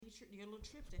your little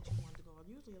trips that you wanted to go on.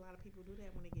 Usually, a lot of people do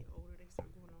that when they get older. They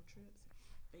start going on trips,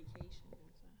 vacations,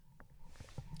 and stuff.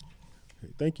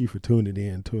 Thank you for tuning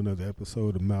in to another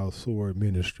episode of Mouth Sword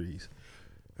Ministries.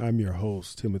 I'm your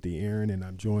host, Timothy Aaron, and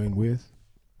I'm joined with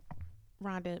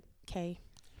Rhonda K.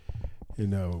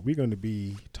 And we're going to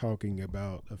be talking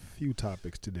about a few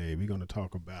topics today. We're going to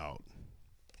talk about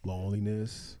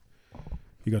loneliness.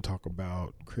 We're going to talk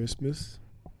about Christmas,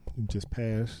 just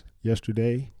passed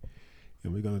yesterday.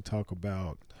 And we're going to talk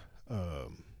about the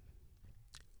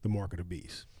mark of the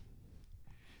beast.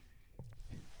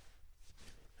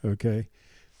 Okay.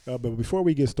 But before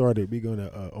we get started, we're going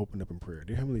to open up in prayer.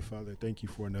 Dear Heavenly Father, thank you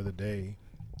for another day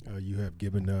you have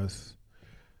given us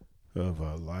of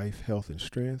life, health, and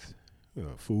strength.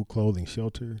 Food, clothing,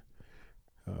 shelter,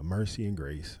 mercy, and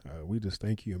grace. We just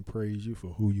thank you and praise you for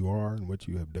who you are and what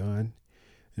you have done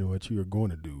and what you are going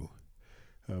to do.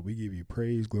 We give you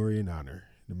praise, glory, and honor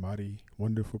in the mighty,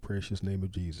 wonderful, precious name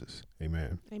of Jesus.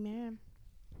 Amen. Amen.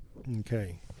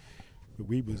 Okay.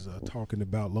 We was talking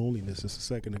about loneliness just a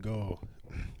second ago,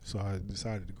 so I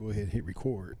decided to go ahead and hit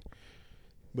record.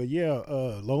 But yeah,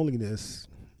 loneliness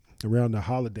around the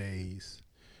holidays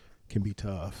can be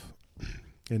tough.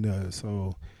 And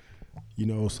so,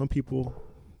 some people,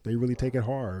 they really take it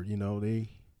hard. They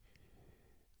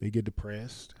get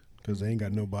depressed because they ain't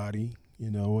got nobody,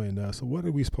 And so what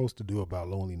are we supposed to do about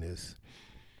loneliness?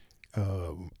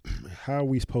 How are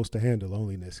we supposed to handle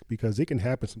loneliness? Because it can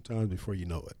happen sometimes before you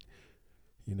know it.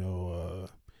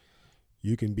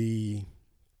 You can be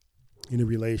in a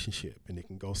relationship and it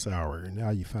can go sour, and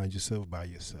now you find yourself by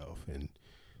yourself, and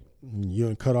you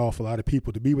done cut off a lot of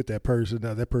people to be with that person.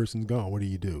 Now that person's gone. What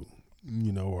do?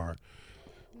 Or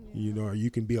you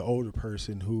can be an older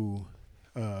person who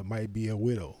might be a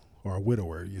widow or a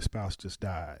widower. Your spouse just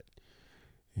died,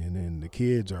 and then the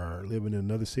kids are living in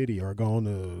another city or going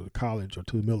to college or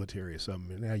to the military or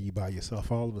something. And now you by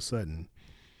yourself. All of a sudden,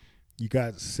 you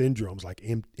got syndromes like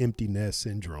empty nest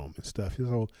syndrome and stuff.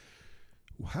 So,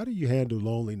 how do you handle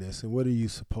loneliness, and what are you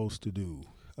supposed to do?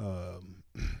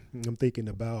 I'm thinking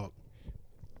about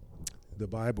the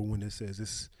Bible when it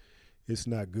says it's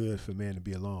not good for man to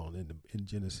be alone in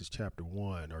Genesis chapter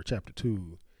 1 or chapter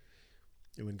 2.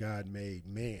 And when God made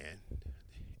man,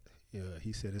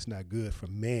 he said it's not good for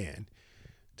man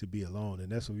to be alone.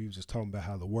 And that's what we were just talking about,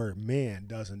 how the word man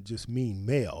doesn't just mean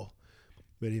male,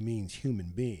 but it means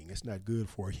human being. It's not good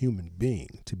for a human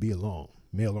being to be alone,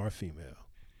 male or female.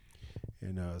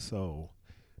 And so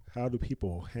how do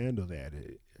people handle that?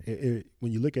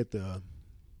 When you look at the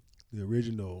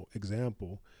original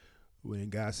example, when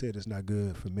God said it's not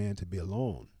good for man to be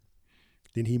alone,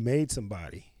 then he made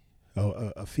somebody,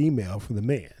 a female for the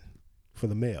man, for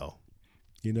the male,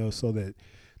 so that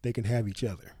they can have each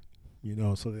other,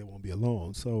 so they won't be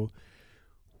alone. So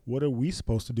what are we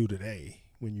supposed to do today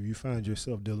when you find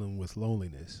yourself dealing with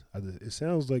loneliness? It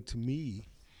sounds like to me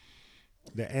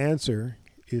the answer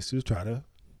is to try to,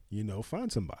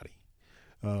 find somebody.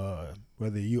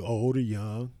 Whether you old or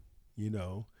young,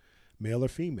 male or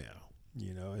female,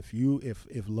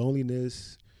 if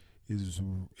loneliness is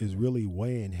really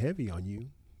weighing heavy on you,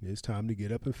 it's time to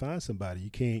get up and find somebody. You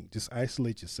can't just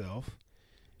isolate yourself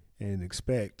and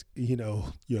expect,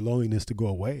 your loneliness to go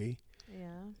away. Yeah.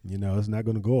 It's not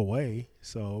going to go away.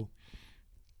 So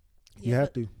you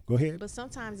have to go ahead. But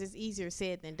sometimes it's easier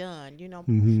said than done.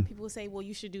 Mm-hmm. People say, well,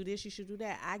 you should do this, you should do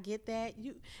that. I get that.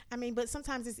 But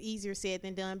sometimes it's easier said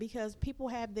than done because people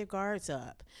have their guards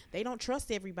up. They don't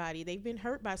trust everybody. They've been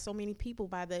hurt by so many people,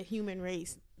 by the human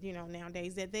race,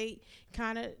 nowadays, that they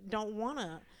kind of don't want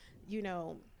to,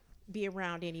 be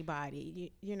around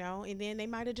anybody, and then they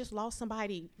might have just lost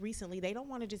somebody recently. They don't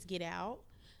want to just get out.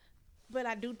 But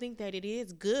I do think that it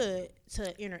is good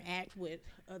to interact with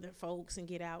other folks and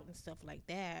get out and stuff like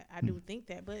that. I do think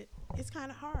that, but it's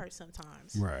kind of hard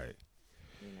sometimes. Right.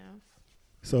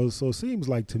 So it seems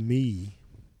like to me,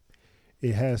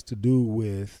 it has to do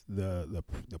with the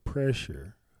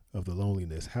pressure of the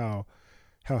loneliness. How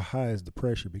high is the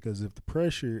pressure? Because if the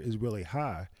pressure is really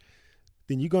high,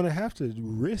 then you're going to have to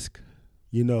risk,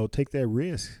 take that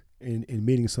risk in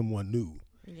meeting someone new.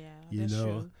 Yeah, that's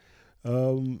true.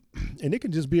 And it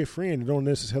can just be a friend. It don't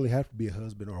necessarily have to be a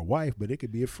husband or a wife, but it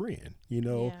could be a friend,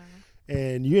 Yeah.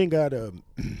 and you ain't gotta,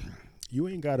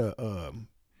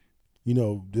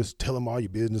 just tell them all your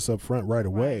business up front right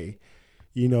away,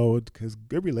 Right. because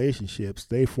good relationships,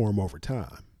 they form over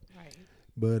time. Right.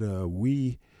 But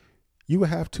you would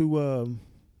have to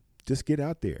just get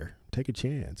out there, take a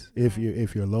chance if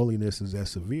your loneliness is that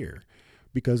severe,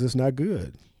 because it's not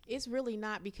good. it's really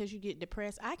not because you get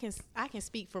depressed. I can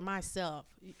speak for myself.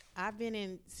 I've been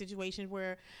in situations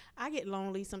where I get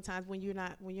lonely sometimes when you're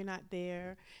not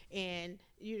there, and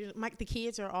the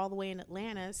kids are all the way in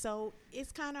Atlanta, so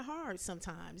it's kind of hard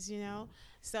sometimes,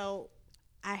 So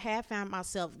I have found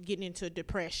myself getting into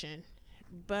depression,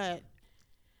 but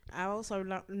I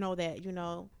also know that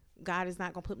God is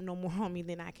not gonna put no more on me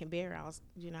than I can bear.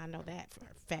 I know that for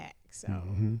a fact. So,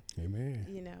 Amen.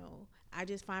 I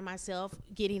just find myself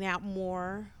getting out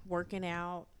more, working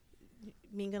out,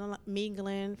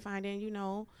 mingling,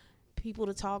 finding, people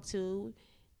to talk to.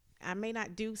 I may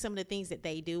not do some of the things that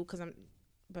they do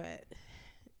but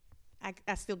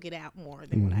I still get out more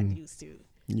than what I used to.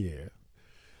 Yeah.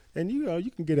 And,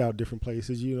 you can get out different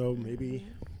places, maybe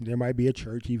there might be a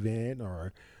church event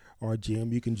or a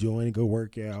gym you can join and go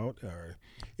work out, or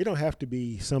it don't have to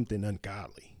be something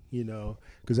ungodly,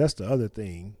 because that's the other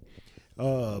thing.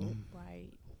 Right.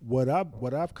 What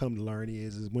I've come to learn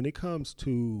is when it comes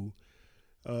to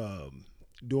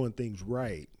doing things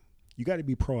right, you got to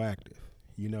be proactive.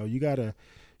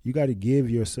 You gotta give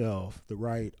yourself the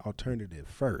right alternative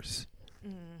first,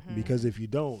 because if you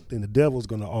don't, then the devil's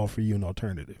going to offer you an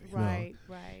alternative. Right.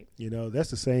 That's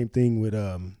the same thing with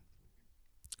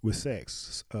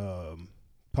sex.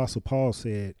 Apostle Paul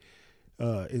said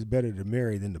it's better to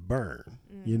marry than to burn.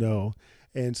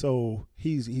 And so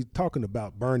he's talking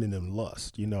about burning in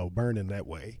lust, burning that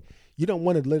way. You don't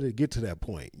want to let it get to that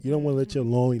point. You don't want to let your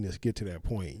loneliness get to that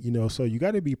point, so you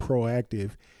got to be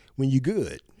proactive when you're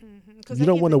good. You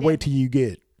don't want to wait till you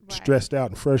get stressed out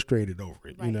and frustrated over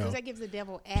it, because that gives the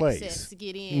devil access to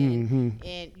get in,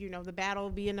 and the battle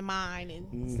will be in the mind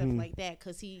and stuff like that,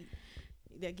 because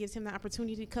that gives him the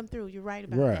opportunity to come through. You're right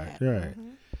about that. Right.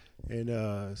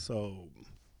 And so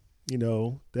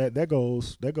that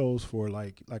goes for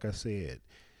like I said,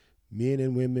 men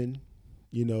and women,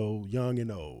 young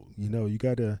and old. You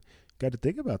gotta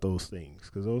think about those things,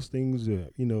 because those things are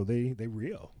they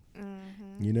real.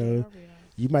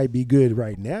 You might be good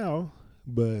right now,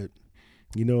 but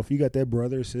if you got that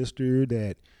brother or sister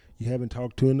that you haven't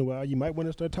talked to in a while, you might want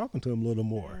to start talking to them a little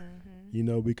more.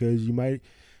 Because you might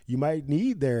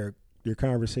need their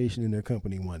conversation in their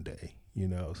company one day.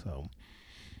 So,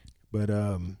 but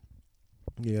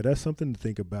yeah, that's something to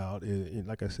think about. And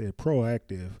like I said,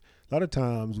 proactive. A lot of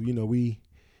times, we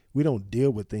don't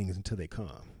deal with things until they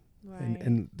come. Right.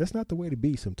 And that's not the way to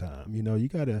be sometimes.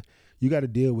 You gotta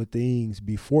deal with things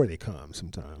before they come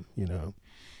sometime,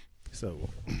 So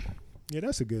yeah,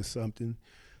 that's a good something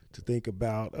to think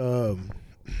about.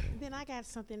 Then I got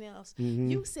something else.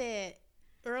 You said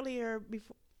earlier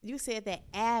before, you said that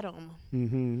Adam,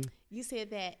 you said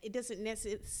that it doesn't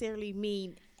necessarily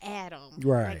mean Adam,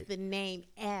 right? Like the name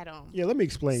Adam. Yeah, let me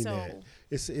explain that.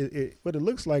 What it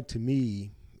looks like to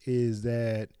me is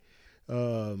that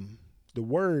the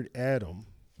word Adam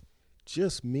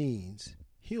just means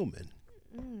human.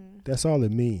 That's all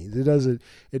it means.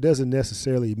 It doesn't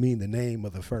necessarily mean the name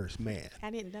of the first man. I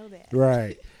didn't know that.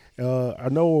 Right. I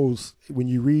know when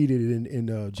you read it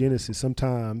in Genesis,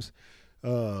 sometimes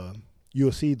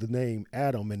you'll see the name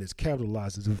Adam and it's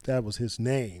capitalized as if that was his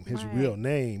name, his real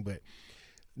name, but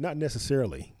not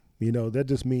necessarily. That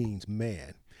just means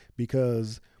man,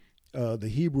 because the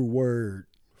Hebrew word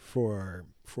for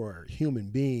human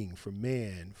being, for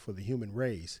man, for the human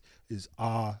race is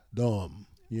Adam.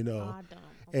 Adam.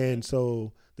 And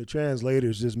so the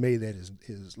translators just made that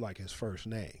his first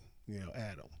name,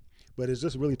 Adam. But it's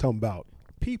just really talking about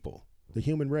people, the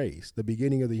human race, the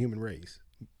beginning of the human race,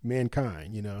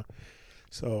 mankind,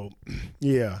 So,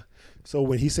 yeah. So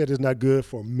when he said it's not good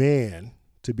for man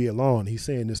to be alone, he's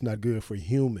saying it's not good for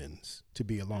humans to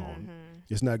be alone.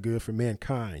 It's not good for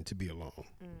mankind to be alone,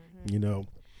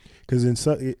 Because in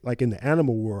the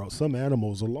animal world, some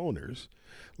animals are loners.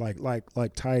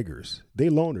 Like tigers, they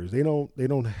loners. They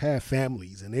don't have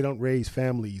families, and they don't raise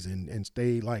families and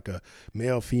stay like a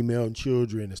male, female, and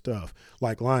children and stuff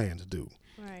like lions do.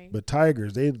 Right. But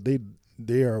tigers,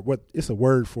 they are what it's a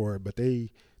word for it, but they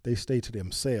stay to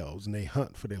themselves and they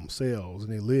hunt for themselves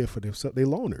and they live for themselves. They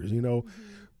loners,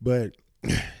 But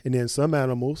and then some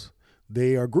animals,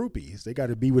 they are groupies. They got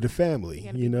to be with a family,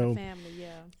 Be with the family,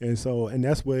 yeah. And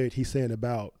that's what he's saying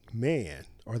about man.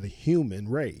 Or the human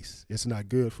race. It's not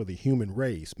good for the human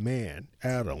race, man,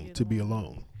 Adam, to be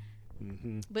alone.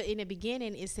 But in the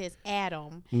beginning, it says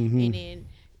Adam, and then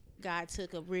God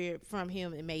took a rib from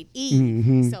him and made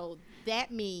Eve. So that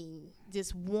means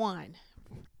just one.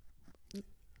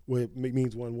 Well, it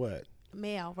means one what?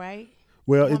 Male, right?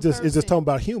 Well, it's just talking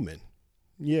about human.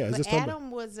 Yeah, but it's just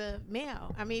Adam was a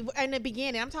male. I mean, in the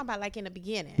beginning, I'm talking about like in the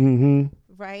beginning,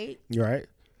 right? Right.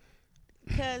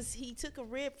 Because he took a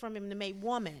rib from him to make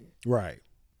woman. Right.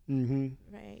 Mm-hmm.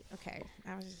 Right. Okay.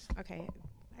 Okay.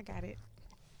 I got it.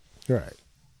 Right.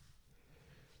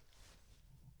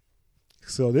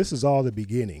 So this is all the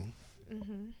beginning.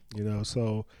 Mm-hmm.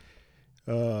 So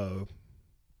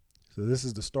this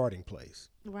is the starting place.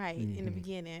 Right. Mm-hmm. In the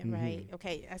beginning. Mm-hmm. Right.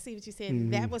 Okay. I see what you said.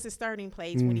 Mm-hmm. That was the starting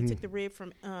place when he took the rib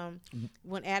from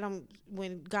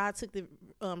when God took the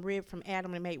rib from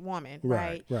Adam and made woman.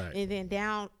 Right. Right. And then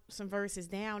down some verses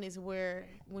down is where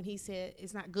when he said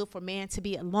it's not good for man to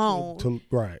be alone.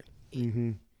 Right.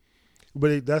 Mm-hmm.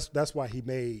 But that's why he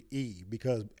made Eve,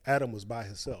 because Adam was by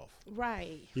himself.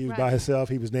 Right. He was by himself.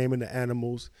 He was naming the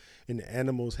animals, and the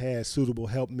animals had suitable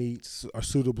helpmeets or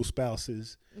suitable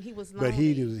spouses. He was lonely. But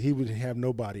he wouldn't have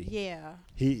nobody. Yeah.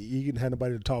 He didn't have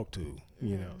nobody to talk to.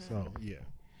 So yeah.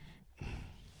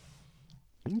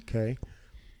 Okay.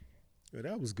 Well,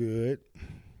 that was good.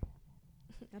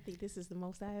 I think this is the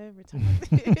most I ever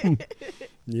talked.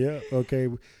 Yeah. Okay.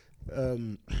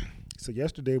 So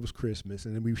yesterday was Christmas,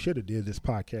 and we should have did this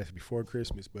podcast before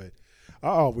Christmas, but I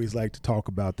always like to talk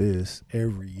about this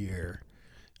every year.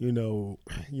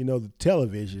 The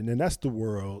television, and that's the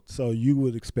world, so you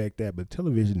would expect that, but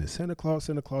television is Santa Claus,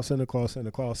 Santa Claus, Santa Claus,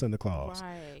 Santa Claus, Santa Claus.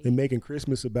 Right. They're making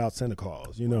Christmas about Santa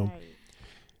Claus, Right.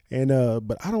 And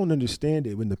but I don't understand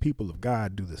it when the people of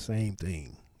God do the same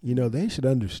thing. They should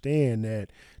understand that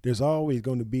there's always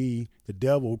going to be the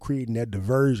devil creating that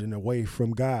diversion away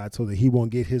from God so that he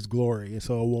won't get his glory. And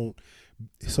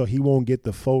so he won't get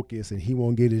the focus and he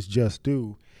won't get his just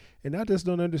due. And I just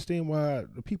don't understand why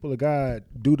the people of God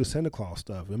do the Santa Claus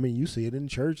stuff. I mean, you see it in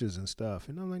churches and stuff.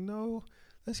 And I'm like, no,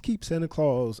 let's keep Santa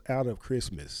Claus out of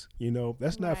Christmas.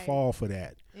 Let's not fall for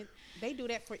that. They do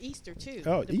that for Easter too.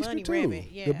 Oh, the Easter bunny too.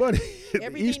 rabbit. Yeah. The bunny,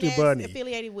 Everything the Easter that's bunny.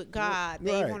 affiliated with God,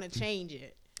 they Right. want to change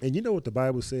it. And you know what the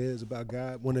Bible says about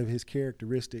God? One of his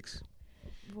characteristics.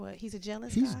 What? He's a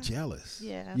jealous He's God? jealous.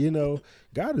 Yeah.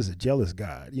 God is a jealous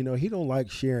God. He don't like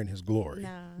sharing his glory.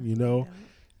 No.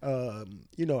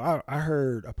 I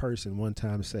heard a person one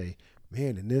time say,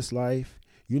 man, in this life,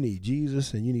 you need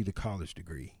Jesus and you need a college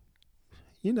degree.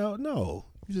 No,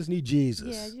 you just need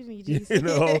Jesus. Yeah, you need Jesus.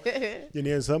 And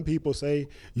then some people say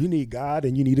you need God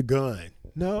and you need a gun.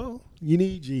 No, you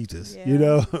need Jesus,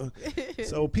 Yeah.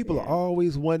 So people are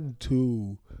always wanting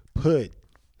to put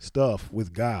stuff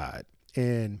with God,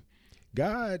 and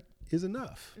God is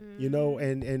enough,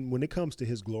 and when it comes to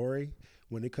his glory,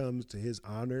 when it comes to his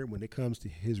honor, when it comes to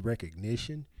his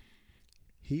recognition,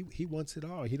 he wants it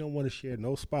all. He don't want to share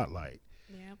no spotlight.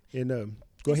 Yeah. And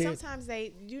go ahead. Sometimes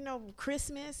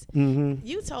Christmas, Mm-hmm.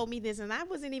 you told me this and I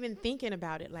wasn't even thinking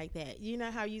about it like that. You know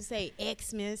how you say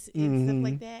Xmas and stuff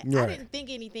like that? Right. I didn't think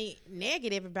anything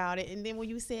negative about it. And then when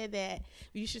you said that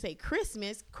you should say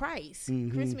Christmas, Christ.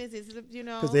 Christmas is,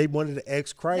 Because they wanted to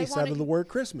X Christ out of the word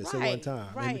Christmas at one Right,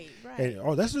 time. right.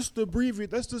 And that's just the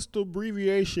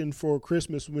abbreviation for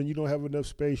Christmas. When you don't have enough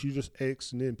space, you just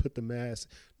X and then put the mass.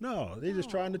 No, they're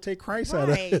just trying to take Christ out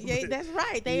of it. Yeah, that's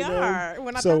right. They You know? are.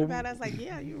 When I thought about it, I was like,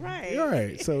 yeah, you're right. You're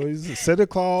right. So it's Santa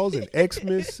Claus and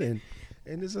Xmas and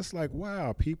it's just like,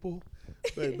 wow, people.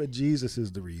 But Jesus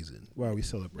is the reason why we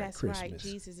celebrate That's Christmas. right.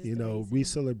 Jesus is You the know, reason. we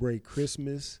celebrate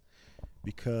Christmas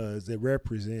because it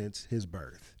represents his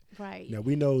birth. Right. Now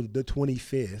we know the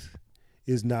 25th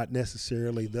is not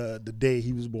necessarily the day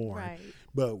he was born, Right.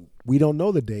 but we don't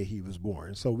know the day he was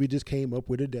born. So we just came up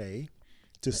with a day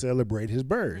to celebrate his And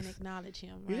birth. acknowledge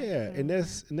him. Right? Yeah, and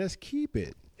let's keep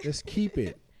it. Let's keep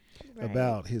it Right.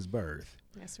 about his birth.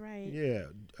 That's right. Yeah,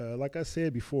 like I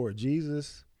said before,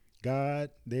 Jesus, God,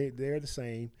 they're the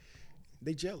same.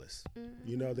 They jealous.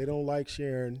 You know, they don't like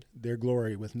sharing their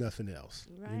glory with nothing else.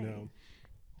 Right. You know,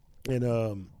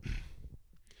 and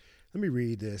let me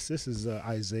read this. This is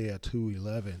Isaiah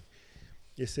 2:11.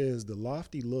 It says, "The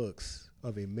lofty looks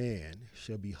of a man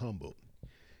shall be humbled,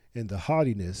 and the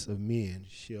haughtiness of men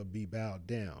shall be bowed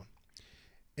down,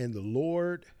 and the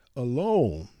Lord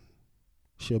alone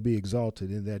shall be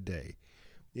exalted in that day."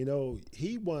 You know,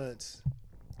 he wants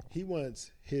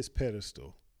his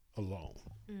pedestal alone.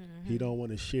 He don't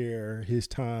want to share his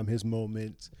time, his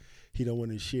moments. He don't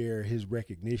want to share his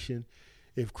recognition.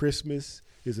 If Christmas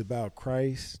is about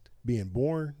Christ being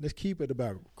born, let's keep it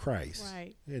about Christ.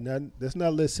 Right. And let's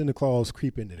not let Santa Claus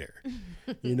creep into there.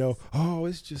 You know, oh,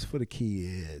 it's just for the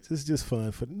kids. It's just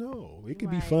fun for no. It could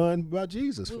be Right. fun about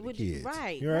Jesus for the Would you- kids.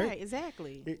 right, You right,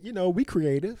 exactly. You know, we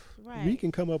creative. We Right.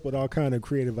 can come up with all kind of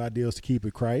creative ideas to keep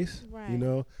it Christ. Right. You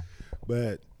know,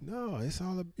 But no, it's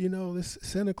all, it's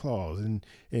Santa Claus, and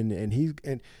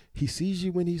he sees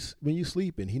you when you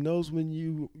sleeping. He knows when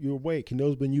you're awake. He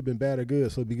knows when you've been bad or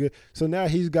good. So be good. So now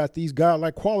he's got these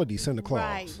godlike qualities, Santa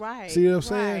Claus. Right. See what I'm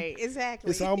saying? Right,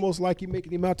 exactly. It's almost like you're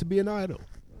making him out to be an idol.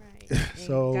 Right.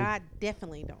 So God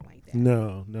definitely don't like that.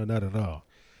 No, not at all.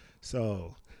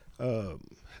 So I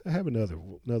have another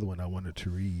one I wanted to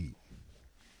read.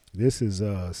 This is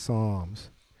Psalms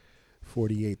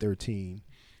 48:13.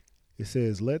 It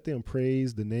says, "Let them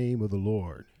praise the name of the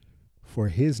Lord, for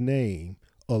his name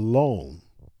alone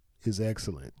is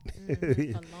excellent."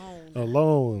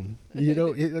 Alone.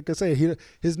 Like I say,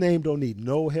 his name don't need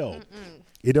no help.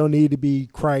 It don't need to be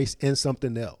Christ and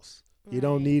something else. Right. It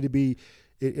don't need to be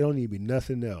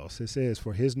nothing else. It says,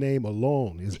 "For his name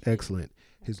alone is excellent.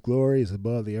 His glory is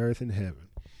above the earth and heaven."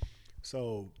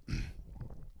 So,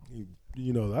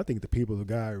 I think the people of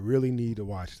God really need to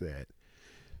watch that.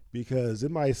 Because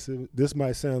this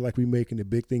might sound like we're making a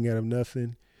big thing out of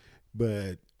nothing,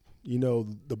 but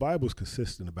the Bible's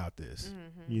consistent about this.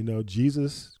 Mm-hmm.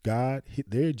 Jesus, God,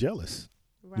 they're jealous.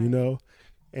 Right.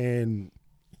 And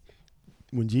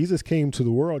when Jesus came to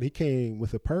the world, he came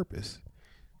with a purpose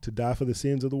to die for the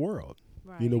sins of the world.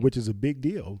 Right. Which is a big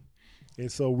deal. And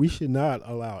so we should not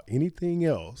allow anything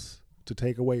else to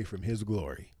take away from his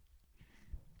glory.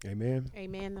 Amen.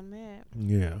 Amen on that.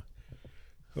 Yeah.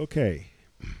 Okay.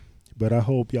 But I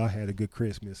hope y'all had a good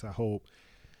Christmas. I hope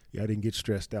y'all didn't get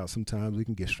stressed out. Sometimes we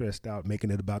can get stressed out making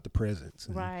it about the presents.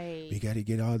 And right. We got to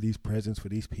get all these presents for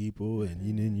these people, and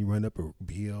then you run up a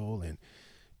bill. And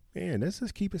man, let's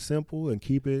just keep it simple and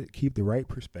keep the right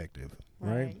perspective.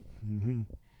 Right. Mm-hmm.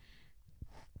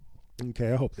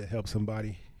 Okay. I hope that helps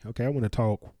somebody. Okay. I want to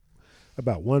talk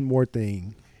about one more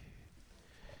thing.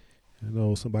 I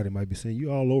know somebody might be saying,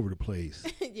 "You all over the place."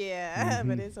 Yeah, mm-hmm.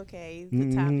 But it's okay.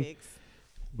 The topics.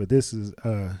 But this is,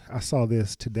 I saw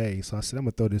this today, so I said, I'm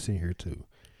going to throw this in here too.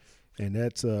 And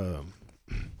that's the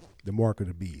mark of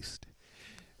the beast.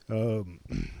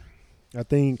 I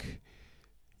think,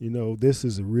 this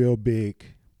is a real big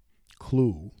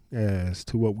clue as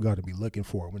to what we got to be looking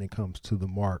for when it comes to the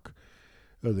mark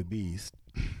of the beast.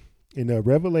 In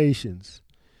Revelations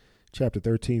chapter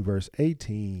 13, verse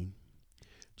 18,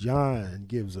 John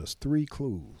gives us 3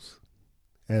 clues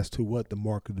as to what the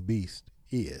mark of the beast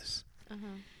is.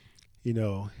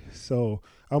 So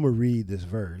I'm going to read this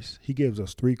verse. He gives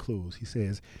us 3 clues. He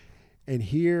says,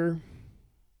 here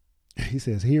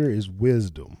is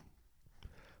wisdom.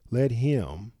 Let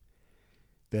him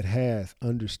that hath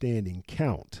understanding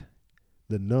count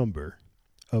the number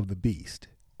of the beast.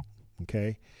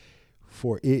 Okay.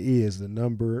 For it is the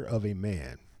number of a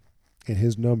man, and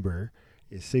his number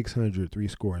is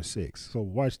 666. So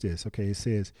watch this. Okay. It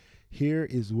says, here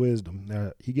is wisdom.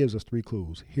 Now, he gives us 3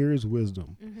 clues. Here is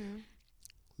wisdom. Mm-hmm.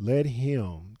 Let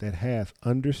him that hath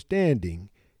understanding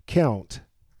count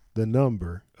the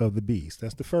number of the beast.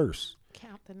 That's the first.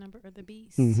 Count the number of the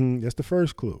beast. Mm-hmm. That's the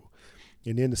first clue.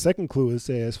 And then the second clue, it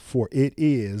says, for it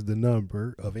is the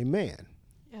number of a man.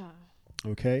 Yeah.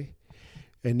 Okay.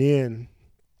 And then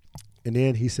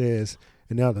he says,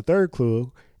 and now the third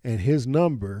clue, and his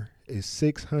number is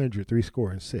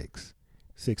 666.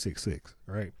 666.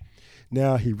 Right.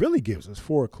 Now, he really gives us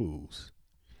 4 clues.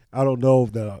 I don't know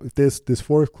if this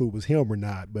fourth clue was him or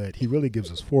not, but he really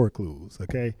gives us 4 clues,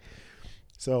 okay?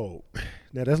 So,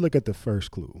 now let's look at the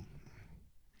first clue.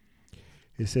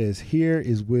 It says, here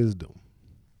is wisdom,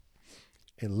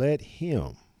 and let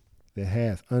him that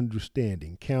hath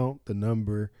understanding count the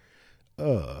number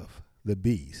of the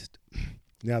beast.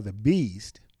 Now, the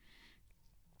beast,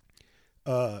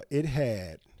 it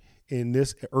had,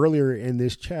 earlier in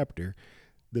this chapter,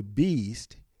 the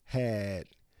beast had,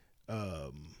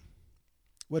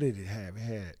 what did it have?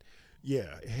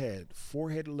 It had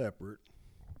 4-headed leopard.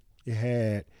 It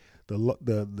had the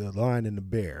lion and the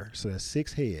bear. So that's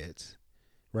 6 heads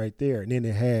right there. And then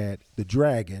it had the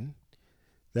dragon,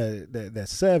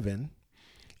 that's 7.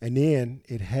 And then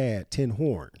it had 10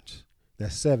 horns.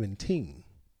 That's 17.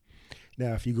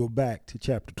 Now, if you go back to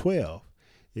chapter 12,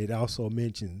 it also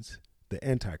mentions the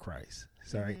Antichrist.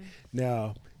 Sorry. Mm-hmm.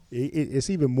 Now, it's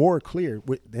even more clear.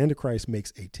 The Antichrist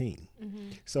makes 18. Mm-hmm.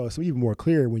 So it's even more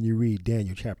clear when you read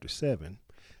Daniel chapter 7.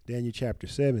 Daniel chapter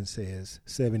 7 says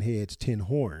 7 heads, 10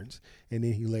 horns. And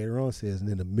then he later on says, and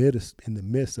in the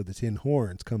midst of the 10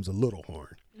 horns comes a little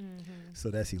horn. Mm-hmm. So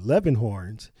that's 11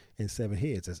 horns and 7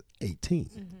 heads. That's 18.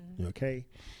 Mm-hmm. Okay.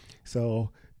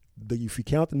 So if you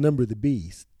count the number of the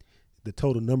beast, the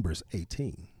total number is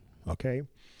 18. Okay.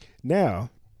 Now,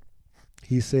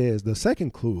 he says the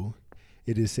second clue,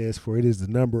 it says, for it is the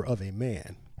number of a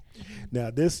man.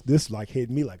 Now this like hit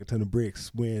me like a ton of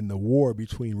bricks when the war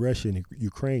between Russia and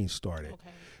Ukraine started,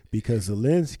 because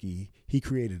Zelensky, he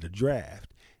created a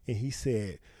draft and he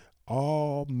said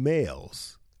all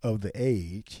males of the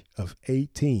age of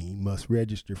 18 must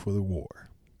register for the war.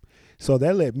 So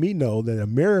that let me know that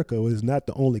America is not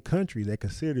the only country that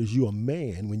considers you a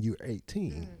man when you're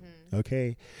 18.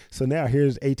 Okay. So now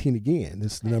here's 18 again.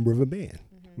 This is the number of a man.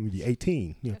 When you're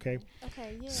 18. Okay.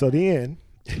 Yeah. So then,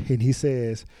 and he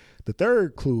says, the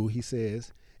third clue, he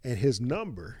says, and his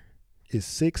number is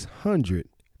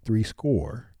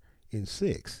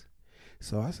 636.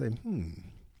 So I say, let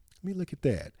me look at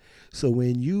that. So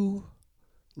when you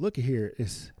look at here,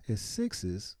 it's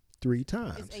sixes 3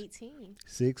 times. It's 18.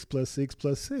 6 plus 6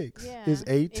 plus 6 Yeah. is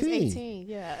 18. It's 18,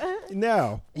 yeah.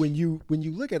 Now, when you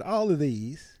look at all of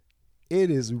these, it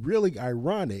is really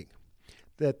ironic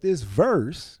that this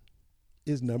verse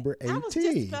is number 18. I was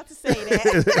just about to say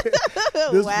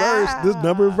that. This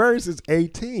number of verse is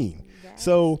 18. That's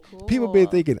so cool. People been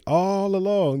thinking all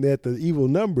along that the evil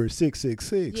number is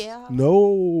 666. Yeah.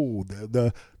 No,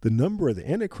 the number of the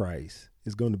Antichrist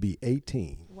is going to be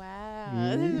 18.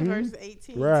 Wow. This is verse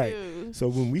 18 Right. too. So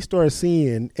when we start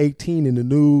seeing 18 in the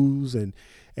news and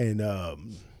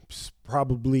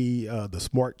probably the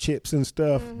smart chips and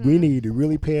stuff, we need to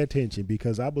really pay attention,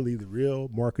 because I believe the real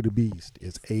mark of the beast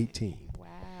is 18. Wow.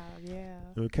 Yeah.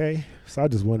 Okay. So I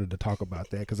just wanted to talk about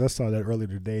that because I saw that earlier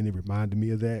today and it reminded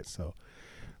me of that. So,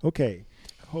 okay.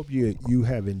 I hope you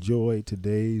have enjoyed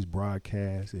today's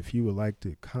broadcast. If you would like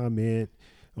to comment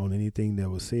on anything that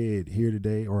was said here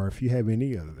today, or if you have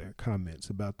any other comments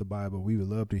about the Bible, we would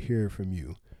love to hear from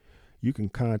you. You can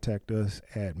contact us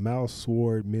at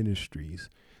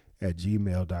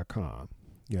mouseswordministries@gmail.com.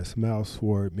 Yes,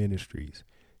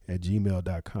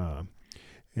 mouseswordministries@gmail.com.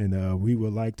 And we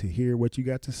would like to hear what you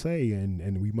got to say,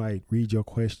 and we might read your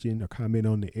question or comment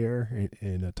on the air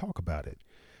and talk about it.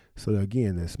 So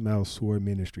again, that's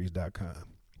mouseswordministries.com.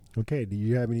 Okay, do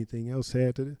you have anything else to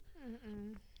add to this?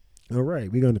 All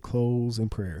right, we're going to close in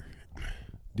prayer.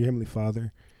 Dear Heavenly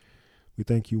Father, we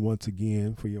thank you once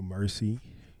again for your mercy,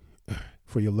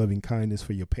 for your loving kindness,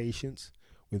 for your patience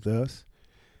with us.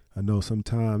 I know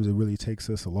sometimes it really takes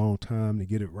us a long time to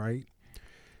get it right.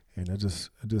 And I just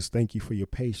thank you for your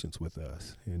patience with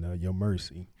us and your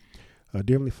mercy.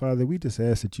 Dear Heavenly Father, we just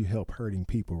ask that you help hurting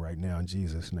people right now in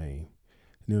Jesus' name.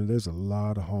 You know, there's a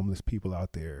lot of homeless people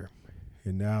out there.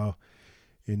 And now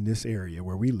in this area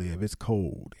where we live, it's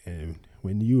cold. And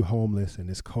when you're homeless and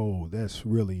it's cold, that's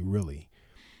really, really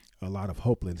a lot of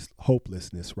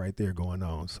hopelessness right there going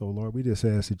on. So, Lord, we just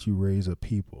ask that you raise up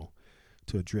people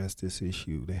to address this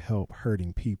issue, to help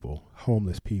hurting people,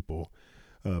 homeless people,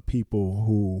 people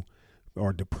who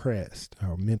are depressed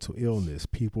or mental illness,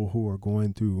 people who are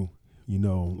going through,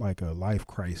 like a life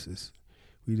crisis.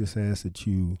 We just ask that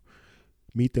you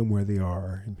meet them where they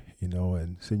are,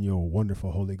 and send your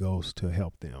wonderful Holy Ghost to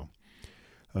help them.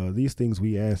 These things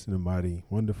we ask in the mighty,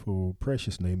 wonderful,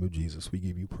 precious name of Jesus. We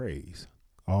give you praise,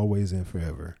 always and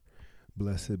forever.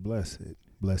 Blessed, blessed,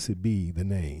 blessed be the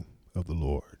name of the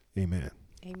Lord. Amen.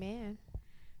 Amen.